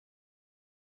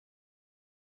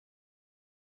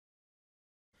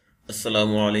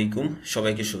আসসালামু আলাইকুম,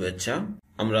 সবাইকে শুভেচ্ছা।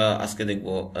 আমরা আজকে দেখব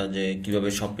যে কিভাবে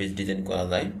সব পেজ ডিজাইন করা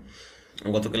যায়।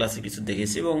 গত ক্লাসে কিছু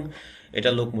দেখেছি এবং এটা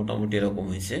লোক মোটামুটি এরকম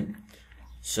হয়েছে।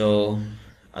 সো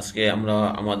আজকে আমরা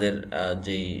আমাদের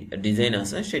যেই ডিজাইন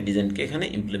আছে সেই ডিজাইনকে এখানে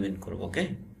ইমপ্লিমেন্ট করব। ওকে,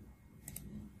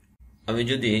 আমি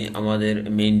যদি আমাদের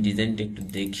মেইন ডিজাইনটা একটু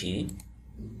দেখি,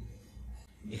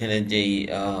 এখানে যেই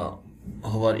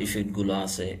হোভার ইফেক্টগুলো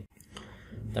আছে,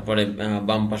 তারপরে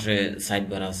বাম পাশে সাইড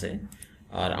বার আছে,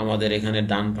 আর আমাদের এখানে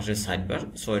ডান পাশে সাইড বার।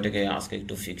 সো এটাকে আজকে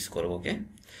একটু ফিক্স করবো। ওকে,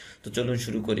 তো চলুন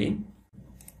শুরু করি।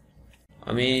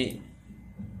 আমি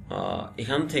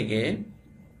এখান থেকে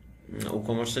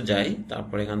Woocommerce যাই,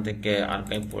 তারপর এখান থেকে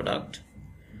আর্কাইভ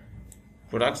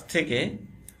প্রোডাক্টস থেকে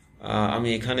আমি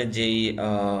এখানে যেই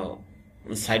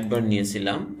সাইড বার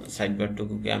নিয়েছিলাম, সাইড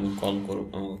বারটুকুকে আমি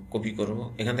কপি করব,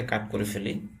 এখান থেকে কাট করে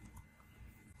ফেলি।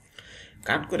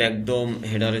 কাট করে একদম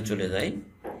হেডারে চলে যাই,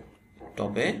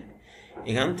 টপে।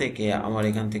 এখান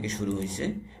থেকে শুরু হয়েছে,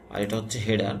 আর এটা হচ্ছে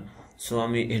হেডার। সো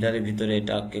আমি হেডারের ভিতরে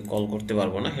এটাকে কল করতে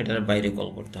পারবো না, হেডারের বাইরে কল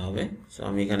করতে হবে। সো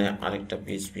আমি এখানে আরেকটা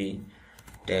পিএইচপি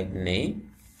ট্যাগ নেই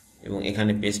এবং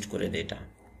এখানে পেস্ট করে দিই, এটা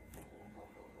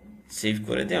সেভ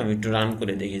করে দিই। আমি একটু রান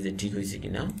করে দেখি যে ঠিক হয়েছে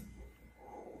কিনা।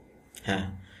 হ্যাঁ,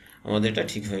 আমাদের এটা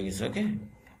ঠিক হয়ে গেছে। ওকে,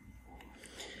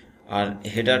 আর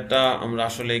হেডারটা আমরা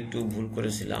আসলে একটু ভুল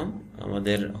করেছিলাম,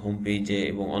 আমাদের হোম পেজে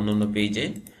এবং অন্যান্য পেজে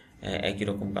একই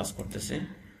রকম কাজ করতেছে।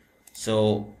 সো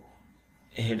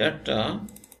হেডারটা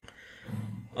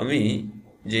আমি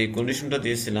যে কন্ডিশনটা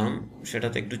দিয়েছিলাম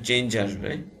সেটাতে একটু চেঞ্জ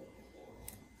আসবে,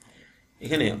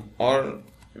 এখানে অর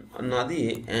না দিয়ে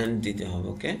এন্ড দিতে হবে।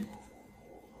 ওকে,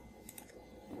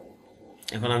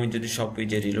 এখন আমি যদি সব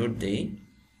পেজে রিলোড দেই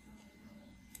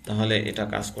তাহলে এটা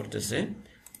কাজ করতেছে,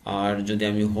 আর যদি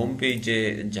আমি হোম পেজে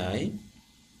যাই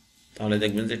তাহলে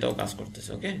দেখবেন যে এটাও কাজ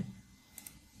করতেছে। ওকে,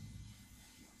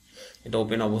 এটা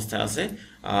ওপেন অবস্থায় আছে,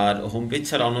 আর হোম পেজ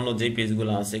ছাড়া অন্যান্য যে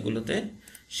পেজগুলো আছে এগুলোতে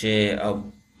সে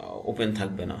ওপেন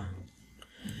থাকবে না।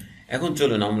 এখন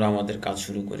চলুন আমরা আমাদের কাজ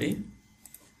শুরু করি।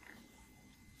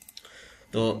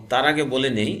 তো তার আগে বলে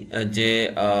নেই যে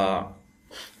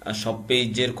সব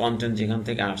পেজের কন্টেন্ট যেখান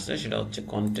থেকে আসছে সেটা হচ্ছে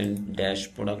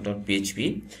content-product.php।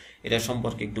 এটা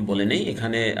সম্পর্কে একটু বলে নেই।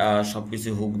 এখানে সবকিছু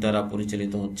হুক দ্বারা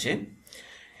পরিচালিত হচ্ছে।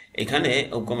 এখানে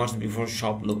Woocommerce before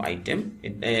shop loop item,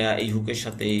 এই হুকের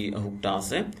সাথে এই হুকটা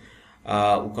আছে।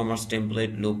 Woocommerce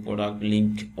template loop product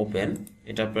link open,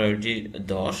 এটা প্রায়োরিটি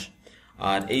 10।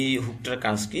 আর এই হুকটার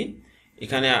কাজ কি,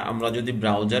 এখানে আমরা যদি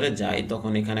ব্রাউজারে যাই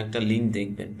তখন এখানে একটা লিঙ্ক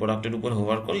দেখবেন, প্রোডাক্টের উপর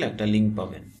হোভার করলে একটা লিঙ্ক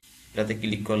পাবেন, এটাতে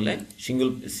ক্লিক করলে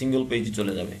সিঙ্গল পেজে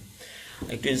চলে যাবে।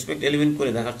 একটু ইন্সপেক্ট এলিমেন্ট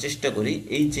করে দেখার চেষ্টা করি।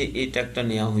 এই যে এই ট্যাগটা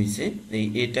নেওয়া হয়েছে,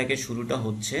 এই ট্যাগের শুরুটা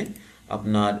হচ্ছে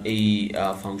আপনার এই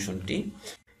ফাংশনটি,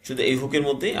 শুধু এই হুকের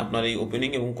মধ্যেই আপনার এই ওপেনিং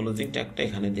এবং ক্লোজিং ট্যাগটা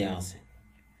এখানে দেয়া আছে।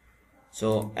 সো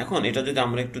এখন এটা যদি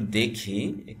আমরা একটু দেখি,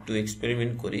 একটু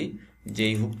এক্সপেরিমেন্ট করি যে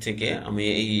এই হুক থেকে আমি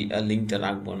এই লিঙ্কটা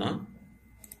রাখবো না,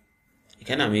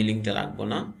 এখানে আমি এই লিঙ্কটা রাখবো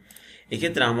না।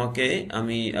 এক্ষেত্রে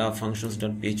আমি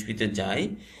functions.php-তে যাই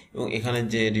এবং এখানে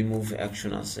যে রিমুভ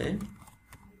অ্যাকশন আছে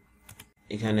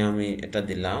এখানে আমি এটা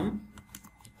দিলাম,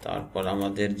 তারপর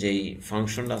আমাদের যেই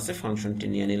ফাংশনটা আছে ফাংশনটি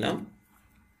নিয়ে নিলাম,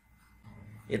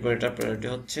 এরপর এটা প্রায়োরিটি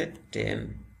হচ্ছে 10,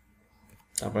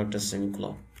 তারপর একটা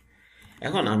সেমিকোলন।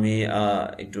 এখন আমি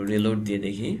একটু রিলোড দিয়ে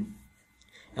দেখি,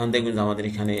 এখন দেখবেন যে আমাদের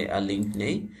এখানে লিঙ্ক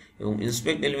নেই, এবং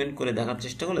ইন্সপেক্ট এলিমেন্ট করে দেখার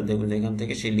চেষ্টা করলে দেখবেন যে এখান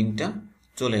থেকে সেই লিঙ্কটা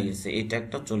চলে গেছে, এই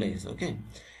ট্যাগটা চলে গেছে। ওকে,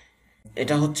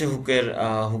 এটা হচ্ছে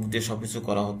হুক দিয়ে সবকিছু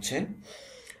করা হচ্ছে।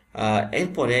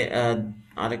 এরপরে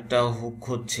আরেকটা হুক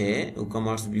হচ্ছে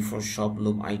Woocommerce before shop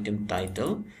loop item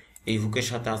title. এই হুকের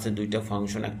সাথে আছে দুইটা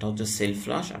ফাংশন, একটা হচ্ছে সেলফ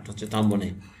ফ্লাশ, একটা হচ্ছে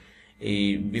থাম্বনেইল। এই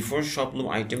before shop loop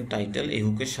item title এই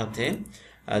হুকের সাথে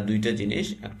দুইটা জিনিস,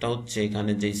 একটা হচ্ছে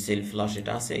এখানে যে সেলফ ফ্লাশ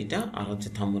এটা আছে এইটা, আর হচ্ছে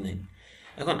থাম্বনেইল।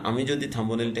 এখন আমি যদি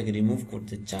থাম্বনেইলটাকে রিমুভ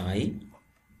করতে চাই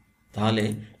তাহলে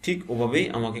ঠিক ওভাবেই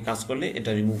আমাকে কাজ করলে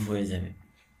এটা রিমুভ হয়ে যাবে।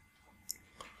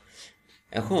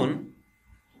 এখন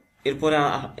এরপরে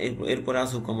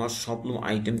আছে Woocommerce shop loop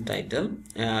item title.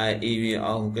 এই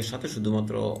হুকের সাথে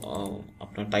শুধুমাত্র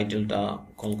আপনার টাইটেলটা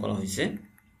কল করা হয়েছে,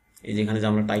 এই যেখানে যে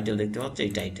আমরা টাইটেল দেখতে পাচ্ছি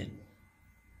এই টাইটেল।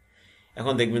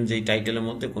 এখন দেখবেন যে এই টাইটেলের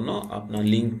মধ্যে কোনো আপনার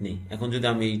লিঙ্ক নেই। এখন যদি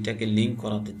আমি এইটাকে লিঙ্ক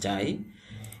করাতে চাই,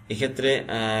 এক্ষেত্রে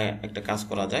একটা কাজ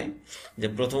করা যায় যে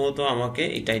প্রথমত আমাকে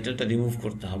এই টাইটেলটা রিমুভ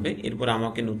করতে হবে, এরপর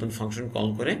আমাকে নতুন ফাংশন কল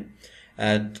করে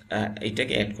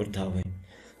এইটাকে অ্যাড করতে হবে।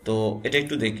 তো এটা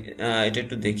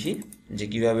একটু দেখি যে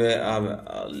কিভাবে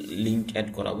লিঙ্ক অ্যাড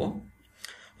করাবো।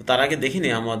 তার আগে দেখি নি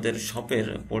আমাদের শপের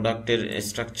প্রোডাক্টের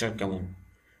স্ট্রাকচার কেমন।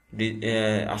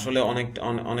 আসলে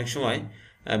অনেক সময়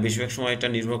বেশিরভাগ সময় এটা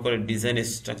নির্ভর করে ডিজাইন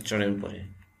স্ট্রাকচারের উপরে।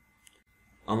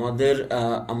 আমাদের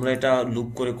আমরা এটা লুপ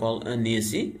করে কল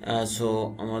নিয়েছি, সো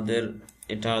আমাদের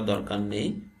এটা দরকার নেই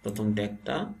প্রথম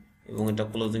ট্যাগটা, এবং এটা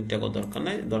ক্লোজিং ট্যাগও দরকার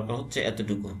নাই, দরকার হচ্ছে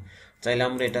এতটুকু। চাইলে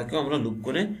আমরা এটাকেও আমরা লুপ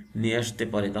করে নিয়ে আসতে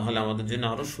পারি, তাহলে আমাদের জন্য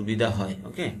আরো সুবিধা হয়।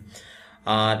 ওকে,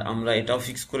 আর আমরা এটাও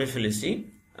ফিক্স করে ফেলেছি,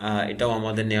 এটাও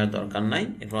আমাদের নেওয়ার দরকার নাই,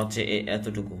 এটা হচ্ছে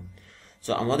এতটুকু।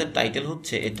 সো আমাদের টাইটেল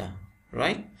হচ্ছে এটা,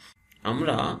 রাইট?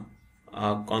 আমরা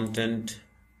কন্টেন্ট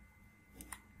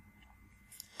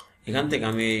এখান থেকে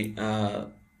আমি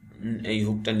এই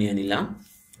হুকটা নিয়ে নিলাম।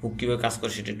 হুক কিভাবে কাজ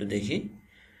করে সেটা একটু দেখি।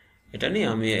 এটা নিয়ে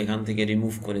আমি এখান থেকে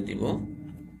রিমুভ করে দিব,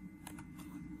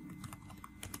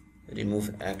 রিমুভ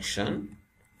অ্যাকশন,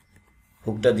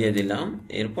 হুকটা দিয়ে দিলাম।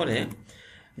 এরপরে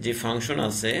যে ফাংশন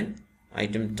আছে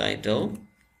আইটেম টাইটেল,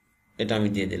 এটা আমি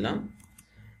দিয়ে দিলাম,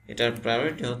 এটার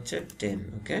প্রায়োরিটি হচ্ছে 10।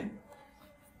 ওকে,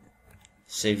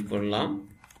 সেভ করলাম।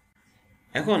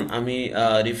 এখন আমি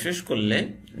রিফ্রেশ করলে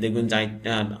দেখবেন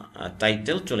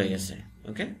টাইটেল চলে গেছে।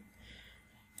 ওকে,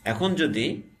 এখন যদি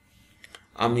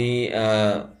আমি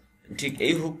ঠিক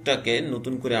এই হুকটাকে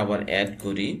নতুন করে আবার অ্যাড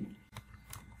করি,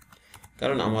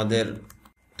 কারণ আমাদের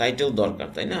টাইটেল দরকার,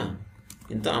 তাই না?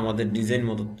 কিন্তু আমাদের ডিজাইন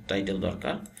মতো টাইটেল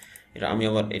দরকার। এটা আমি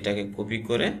আবার এটাকে কপি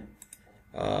করে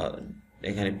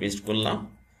এখানে পেস্ট করলাম।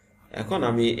 এখন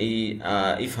আমি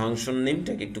এই ফাংশন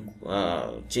নেমটাকে একটু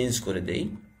চেঞ্জ করে দেই,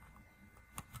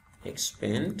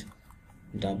 এক্সপেন্ড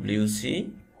ডব্লিউসি,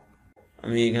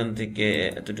 আমি এখান থেকে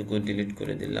এতটুকু ডিলিট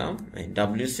করে দিলাম,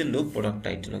 ডব্লিউসি লুক প্রোডাক্ট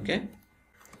টাইটেল। ওকে,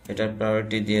 এটার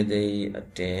প্রায়োরিটি দিয়ে দেই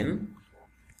 10,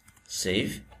 সেভ।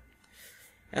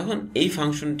 এখন এই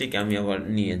ফাংশনটিকে আমি আবার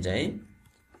নিয়ে যাই,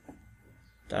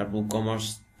 তার WooCommerce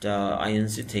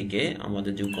আইএনসি থেকে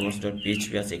আমাদের যে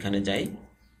woocommerce.php আছে এখানে যাই।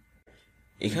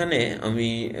 এখানে আমি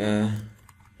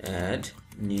add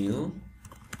new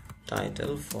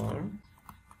title for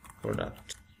product.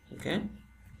 ওকে,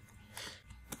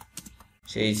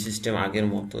 সেই সিস্টেম আগের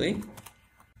মতোই।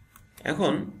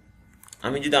 এখন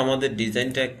আমি যদি আমাদের ডিজাইন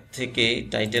ট্যাগ থেকে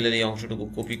টাইটেলের এই অংশটুকু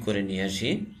কপি করে নিয়ে আসি,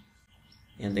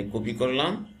 এখান থেকে কপি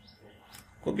করলাম,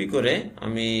 কপি করে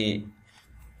আমি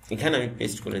এখানে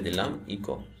পেস্ট করে দিলাম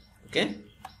ইকো। ওকে,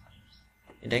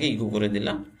 এটাকে ইকো করে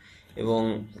দিলাম এবং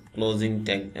ক্লোজিং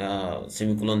ট্যাগ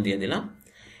সেমিকোলন দিয়ে দিলাম।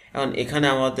 এখন এখানে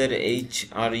আমাদের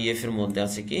HREF এর মধ্যে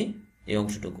আছে কি এই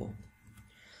অংশটুকু।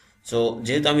 সো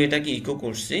যেহেতু আমি এটাকে ইকো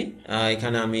করছি,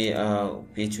 এখানে আমি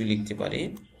PHP লিখতে পারি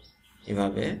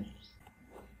এভাবে।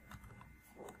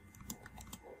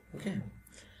 ওকে,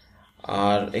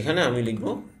 আর এখানে আমি লিখব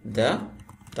দ্য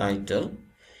টাইটেল,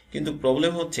 কিন্তু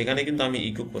প্রবলেম হচ্ছে এখানে কিন্তু আমি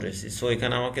ইকো করেছি, সো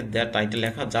এখানে আমাকে দ্য টাইটেল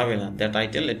লেখা যাবে না। দ্য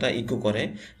টাইটেল এটা ইকো করে,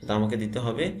 তো আমাকে দিতে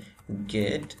হবে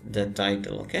get the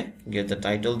title. Okay, get the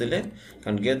title দিলে,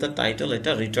 কারণ গেট দ্য টাইটেল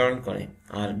এটা রিটার্ন করে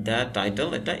আর দ্য টাইটেল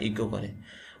এটা ইকো করে।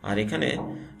 আর এখানে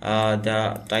দ্য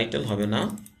টাইটেল হবে না,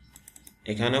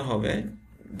 এখানে হবে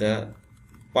the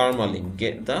permalink,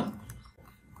 get the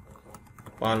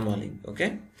permalink. ওকে,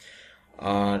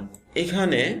 আর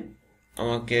এখানে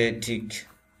আমাকে ঠিক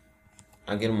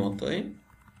আগের মতোই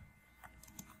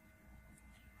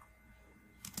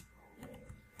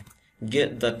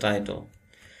গেট দ্য টাইটেল।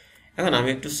 এখন আমি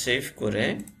একটু সেভ করে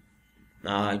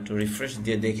একটু রিফ্রেশ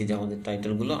দিয়ে দেখি যে আমাদের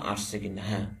টাইটেলগুলো আসছে কিনা।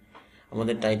 হ্যাঁ,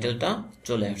 আমাদের টাইটেলটা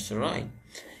চলে আসছে, রাইট?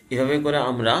 এভাবে করে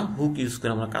আমরা হুক ইউজ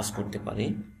করে আমরা কাজ করতে পারি।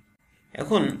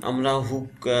 এখন আমরা হুক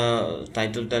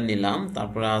টাইটেলটা নিলাম,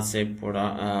 তারপরে আছে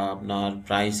আপনার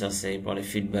প্রাইস আছে, পরে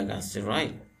ফিডব্যাক আছে,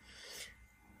 রাইট?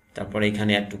 তারপরে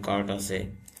এখানে অ্যাড টু কার্ট আছে।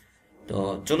 তো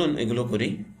চলুন এগুলো করি।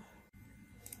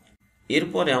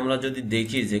 এরপরে আমরা যদি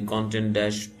দেখি যে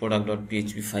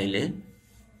content-product.php ফাইলে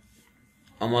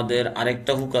আমাদের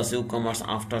আরেকটা হুক আছে, WooCommerce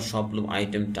after shop loop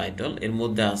item title, এর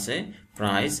মধ্যে আছে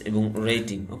প্রাইস এবং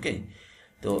রেটিং। ওকে,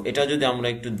 তো এটা যদি আমরা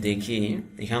একটু দেখি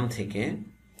এখান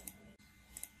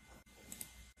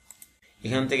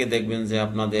থেকে দেখবেন যে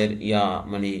আপনাদের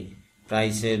মানে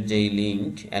প্রাইসের যেই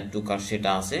লিঙ্ক অ্যাড টু কার্ট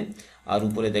সেটা আছে, আর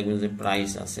উপরে দেখবেন যে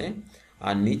প্রাইস আছে,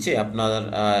 আর নিচে আপনার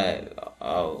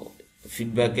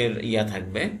ফিডব্যাকের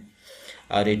থাকবে,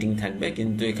 রেটিং থাকবে।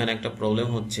 কিন্তু এখানে একটা প্রবলেম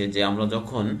হচ্ছে যে আমরা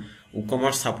যখন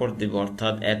WooCommerce সাপোর্ট দিব,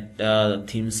 অর্থাৎ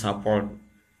থিম সাপোর্ট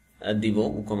দিব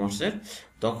WooCommerce-এর,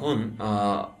 তখন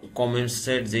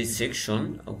কমেন্টসের যেই সেকশন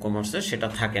WooCommerce-এর সেটা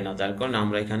থাকে না, যার কারণে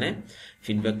আমরা এখানে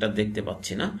ফিডব্যাকটা দেখতে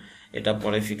পাচ্ছি না। এটা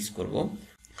পরে ফিক্স করব।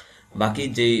 বাকি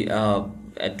যেই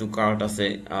অ্যাড টু কার্ট আছে,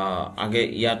 আগে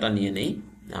নিয়ে নেই,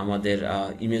 আমাদের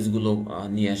ইমেজগুলো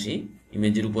নিয়ে আসি।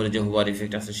 ইমেজের উপরে যে হোভার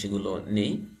ইফেক্ট আছে সেগুলো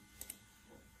নেই।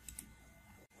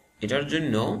 এটার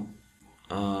জন্য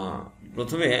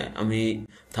প্রথমে আমি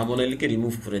থাম্বনেইলকে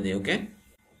রিমুভ করে দিই। ওকে,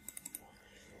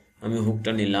 আমি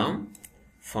হুকটা নিলাম,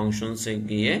 ফাংশনসে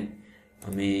গিয়ে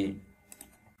আমি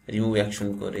রিমুভ অ্যাকশন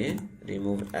করে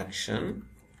রিমুভ অ্যাকশন,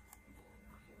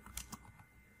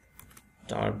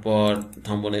 তারপর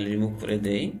থাম্বনেল রিমুভ করে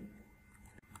দেই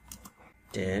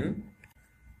 10।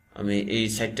 আমি এই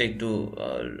সাইডটা একটু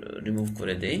রিমুভ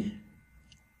করে দেই,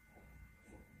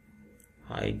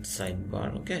 হাইড সাইড বার।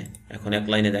 ওকে, এখন এক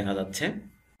লাইনে দেখা যাচ্ছে।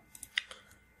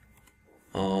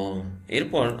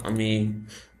 এরপর আমি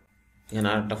এখানে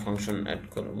আরেকটা ফাংশন অ্যাড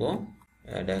করব,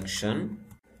 অ্যাড অ্যাকশন,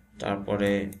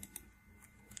 তারপরে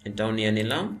এটাও নিয়ে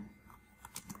নিলাম।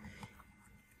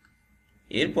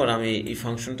 এরপর আমি এই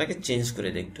ফাংশনটাকে চেঞ্জ করে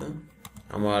দেখব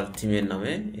আমার থিমের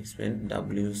নামে এক্সপেন্ড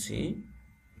WC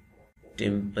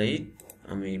টেমপ্লেট,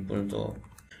 আমি পর্যন্ত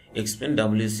expend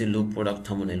WC loop product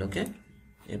thumbnail. ওকে,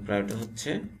 এর প্রায়োরিটি হচ্ছে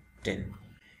 10।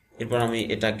 এরপর আমি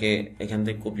এটাকে এখান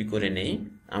থেকে কপি করে নেই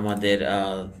আমাদের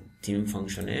থিম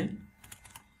ফাংশনে,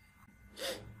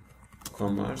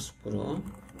 কমার্স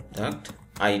প্রোডাক্ট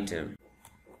আইটেম।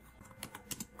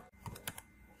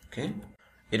 ওকে,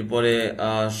 এরপরে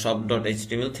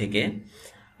shop.html থেকে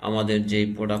আমাদের যে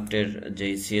প্রোডাক্টের যে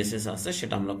CSS আছে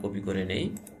সেটা আমরা কপি করে নেই।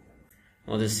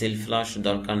 আমাদের সেলফ ফ্লাশ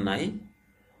দরকার নাই,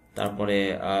 তারপরে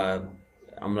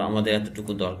আমাদের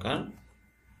এতটুকু দরকার,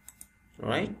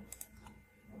 রাইট,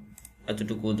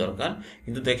 এতটুকু দরকার।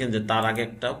 কিন্তু দেখেন যে তার আগে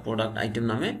একটা প্রোডাক্ট আইটেম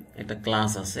নামে একটা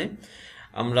ক্লাস আছে,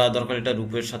 আমরা দরকার এটা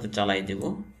রূপের সাথে চালাই দেব।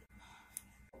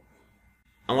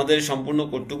 আমাদের সম্পূর্ণ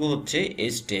কোডটুকু হচ্ছে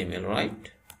HTML, রাইট।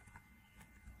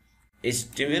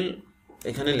 HTML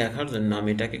এখানে লেখার জন্য আমি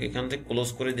এটাকে এখান থেকে ক্লোজ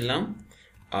করে দিলাম,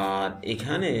 আর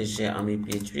এখানে এসে আমি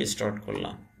PHP স্টার্ট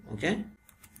করলাম। ওকে,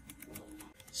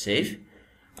 সেভ।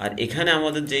 আর এখানে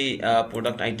আমাদের যেই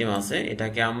প্রোডাক্ট আইটেম আছে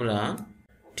এটাকে আমরা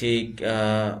ঠিক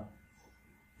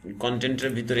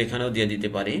কন্টেন্টের ভিতরে এখানেও দিয়ে দিতে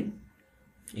পারি,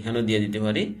 এখানেও দিয়ে দিতে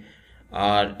পারি,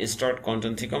 আর স্টার্ট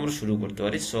কন্টেন্ট থেকে আমরা শুরু করতে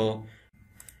পারি। সো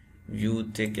ভিউ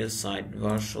থেকে side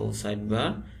bar, show side bar,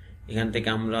 এখান থেকে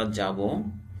আমরা যাব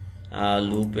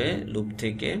লুপে, লুপ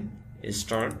থেকে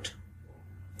স্টার্ট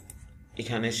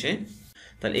এখানে এসে,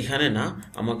 তাহলে এখানে না,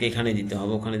 আমাকে এখানে দিতে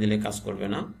হবে, ওখানে দিলে কাজ করবে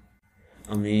না,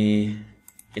 আমি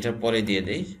এটার পরে দিয়ে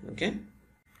দেই। ওকে,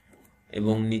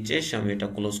 এবং নিচে এসে আমি এটা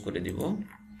ক্লোজ করে দিব।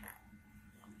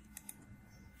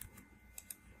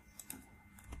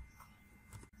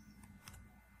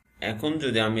 এখন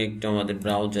যদি আমি একটু আমাদের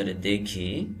ব্রাউজারে দেখি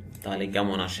তাহলে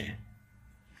কেমন আসে,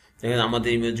 দেখেন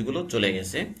আমাদের ইমেজগুলো চলে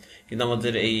গেছে, কিন্তু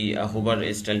আমাদের এই হোভার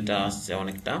স্টাইলটা আসছে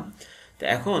অনেকটা। তো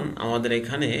এখন আমাদের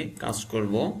এখানে কাজ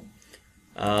করব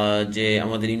যে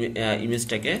আমাদের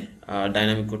ইমেজটাকে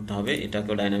ডাইনামিক করতে হবে,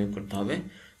 এটাকেও ডাইনামিক করতে হবে।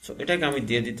 সো এটাকে আমি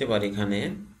দিয়ে দিতে পারি এখানে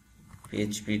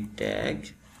PHP tag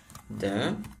the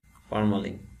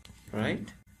permalink, right.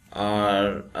 R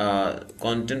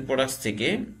content products থেকে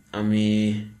আমি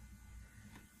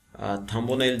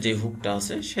থাম্বনেল যে হুকটা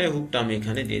আছে সেই হুকটা আমি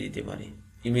এখানে দিয়ে দিতে পারি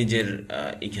ইমেজের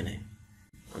এখানে।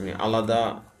 আমি আলাদা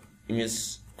ইমেজ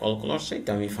কল করার সাথে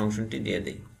আমি ফাংশনটি দিয়ে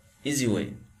দিই, ইজি ওয়ে।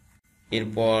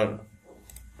 এরপর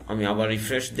আমি আবার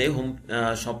রিফ্রেশ দেই হোম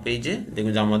সব পেজে,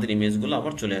 দেখুন যে আমাদের ইমেজগুলো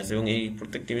আবার চলে আসে, এবং এই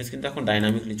প্রত্যেকটা ইমেজ কিন্তু এখন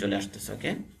ডাইনামিকলি চলে আসতেছে।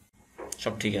 ওকে,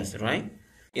 সব ঠিক আছে, রাইট।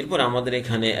 এরপর আমাদের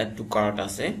এখানে অ্যাড টু কার্ট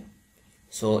আছে,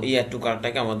 সো এই অ্যাড টু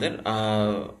কার্টটাকে আমাদের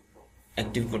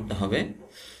অ্যাক্টিভ করতে হবে।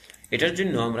 এটার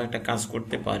জন্য আমরা একটা কাজ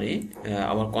করতে পারি,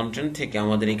 আবার কন্টেন্ট থেকে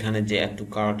আমাদের এখানে যে অ্যাড টু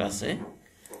কার্ট আছে,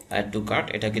 অ্যাড টু কার্ট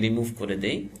এটাকে রিমুভ করে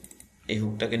দেই, এই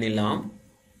হুকটাকে নিলাম,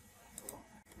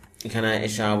 এখানে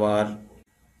এসে আবার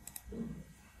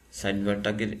সাইড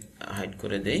বারটাকে হাইড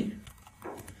করে দেই,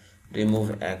 রিমুভ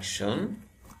অ্যাকশন।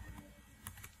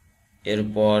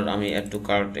 এরপর আমি অ্যাড টু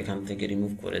কার্ট এখান থেকে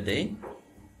রিমুভ করে দেই,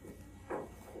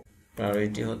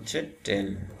 প্রায়োরিটি হচ্ছে 10,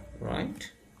 রাইট।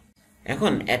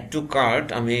 এখন অ্যাড টু কার্ট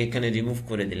আমি এখানে রিমুভ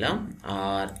করে দিলাম,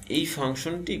 আর এই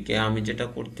ফাংশনটিকে আমি যেটা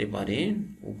করতে পারি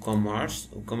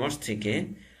Woocommerce থেকে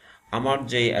আমার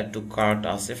যে অ্যাড টু কার্ট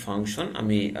আছে ফাংশন,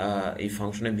 আমি এই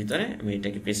ফাংশনের ভিতরে আমি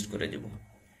এটাকে পেস্ট করে দেব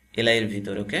এলআই এর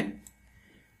ভিতরে। ওকে,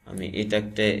 আমি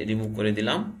এটাকে রিমুভ করে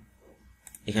দিলাম,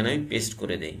 এখানে আমি পেস্ট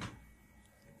করে দেই,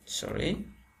 সরি।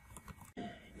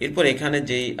 এরপর এখানে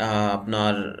যেই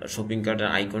আপনার শপিং কার্টের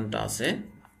আইকনটা আছে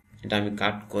এটা আমি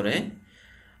কাট করে,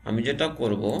 আমি যেটা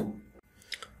করব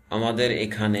আমাদের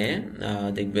এখানে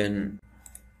দেখবেন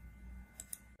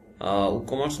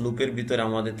Woocommerce লুপের ভিতরে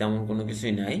আমাদের তেমন কোনো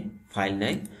কিছুই নাই, ফাইল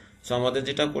নাই। সো আমাদের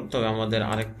যেটা করতে হবে, আমাদের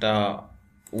আরেকটা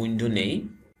উইন্ডো নেই,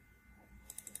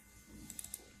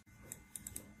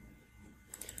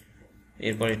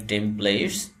 এরপরে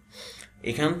টেমপ্লেটস,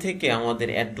 এখান থেকে আমাদের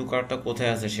অ্যাড টু কার্টটা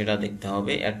কোথায় আছে সেটা দেখতে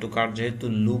হবে। অ্যাড টু কার্ট যেহেতু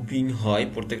লুপিং হয়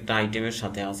প্রত্যেকটা আইটেমের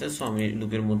সাথে আছে, সো আমি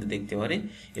লুপের মধ্যে দেখতে পারি,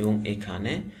 এবং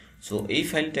এখানে। সো এই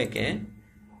ফাইলটাকে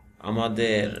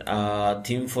আমাদের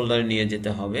থিম ফোল্ডারে নিয়ে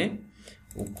যেতে হবে।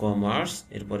 WooCommerce,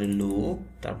 এরপরে লুপ,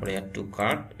 তারপরে অ্যাড টু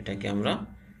কার্ট, এটাকে আমরা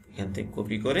এখান থেকে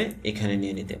কপি করে এখানে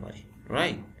নিয়ে নিতে পারি,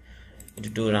 রাইট। এটা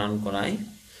একটু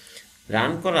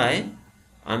রান করায়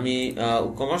আমি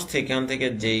WooCommerce থেকে এখান থেকে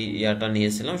যেই ইয়াটা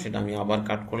নিয়েছিলাম সেটা আমি আবার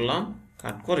কাট করলাম,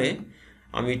 কাট করে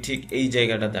আমি ঠিক এই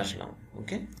জায়গাটাতে আসলাম,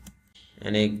 ওকে,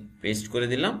 মানে পেস্ট করে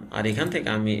দিলাম, আর এখান থেকে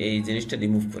আমি এই জিনিসটা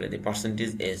রিমুভ করে দিই,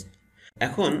 %s।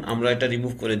 এখন আমরা এটা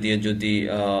রিমুভ করে দিয়ে যদি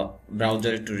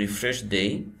ব্রাউজার একটু রিফ্রেশ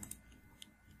দেই,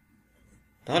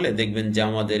 তাহলে দেখবেন যে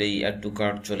আমাদের এই অ্যাড টু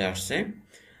কার্ট চলে আসছে,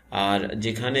 আর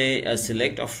যেখানে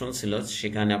সিলেক্ট অপশন ছিল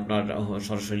সেখানে আপনার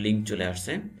সরাসরি লিঙ্ক চলে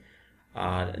আসছে,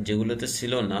 আর যেগুলোতে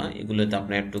ছিল না এগুলোতে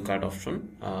আপনার add to cart option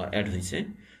add হয়েছে।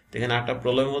 তো এখানে একটা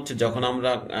প্রবলেম হচ্ছে, যখন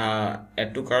আমরা অ্যাড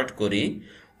টু কার্ট করি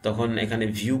তখন এখানে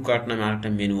ভিউ কার্ট নামে আরেকটা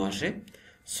মেনু আসে।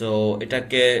 সো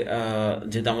এটাকে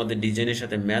যেহেতু আমাদের ডিজাইনের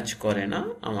সাথে ম্যাচ করে না,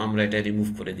 আমরা এটা রিমুভ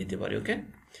করে দিতে পারি, ওকে।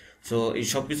 সো এই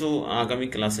সব কিছু আগামী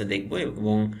ক্লাসে দেখবো,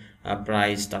 এবং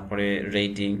প্রাইস, তারপরে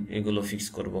রেটিং, এগুলো ফিক্স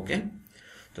করবো, ওকে।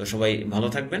 তো সবাই ভালো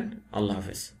থাকবেন, আল্লাহ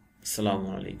হাফেজ, আসসালামু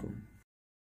আলাইকুম।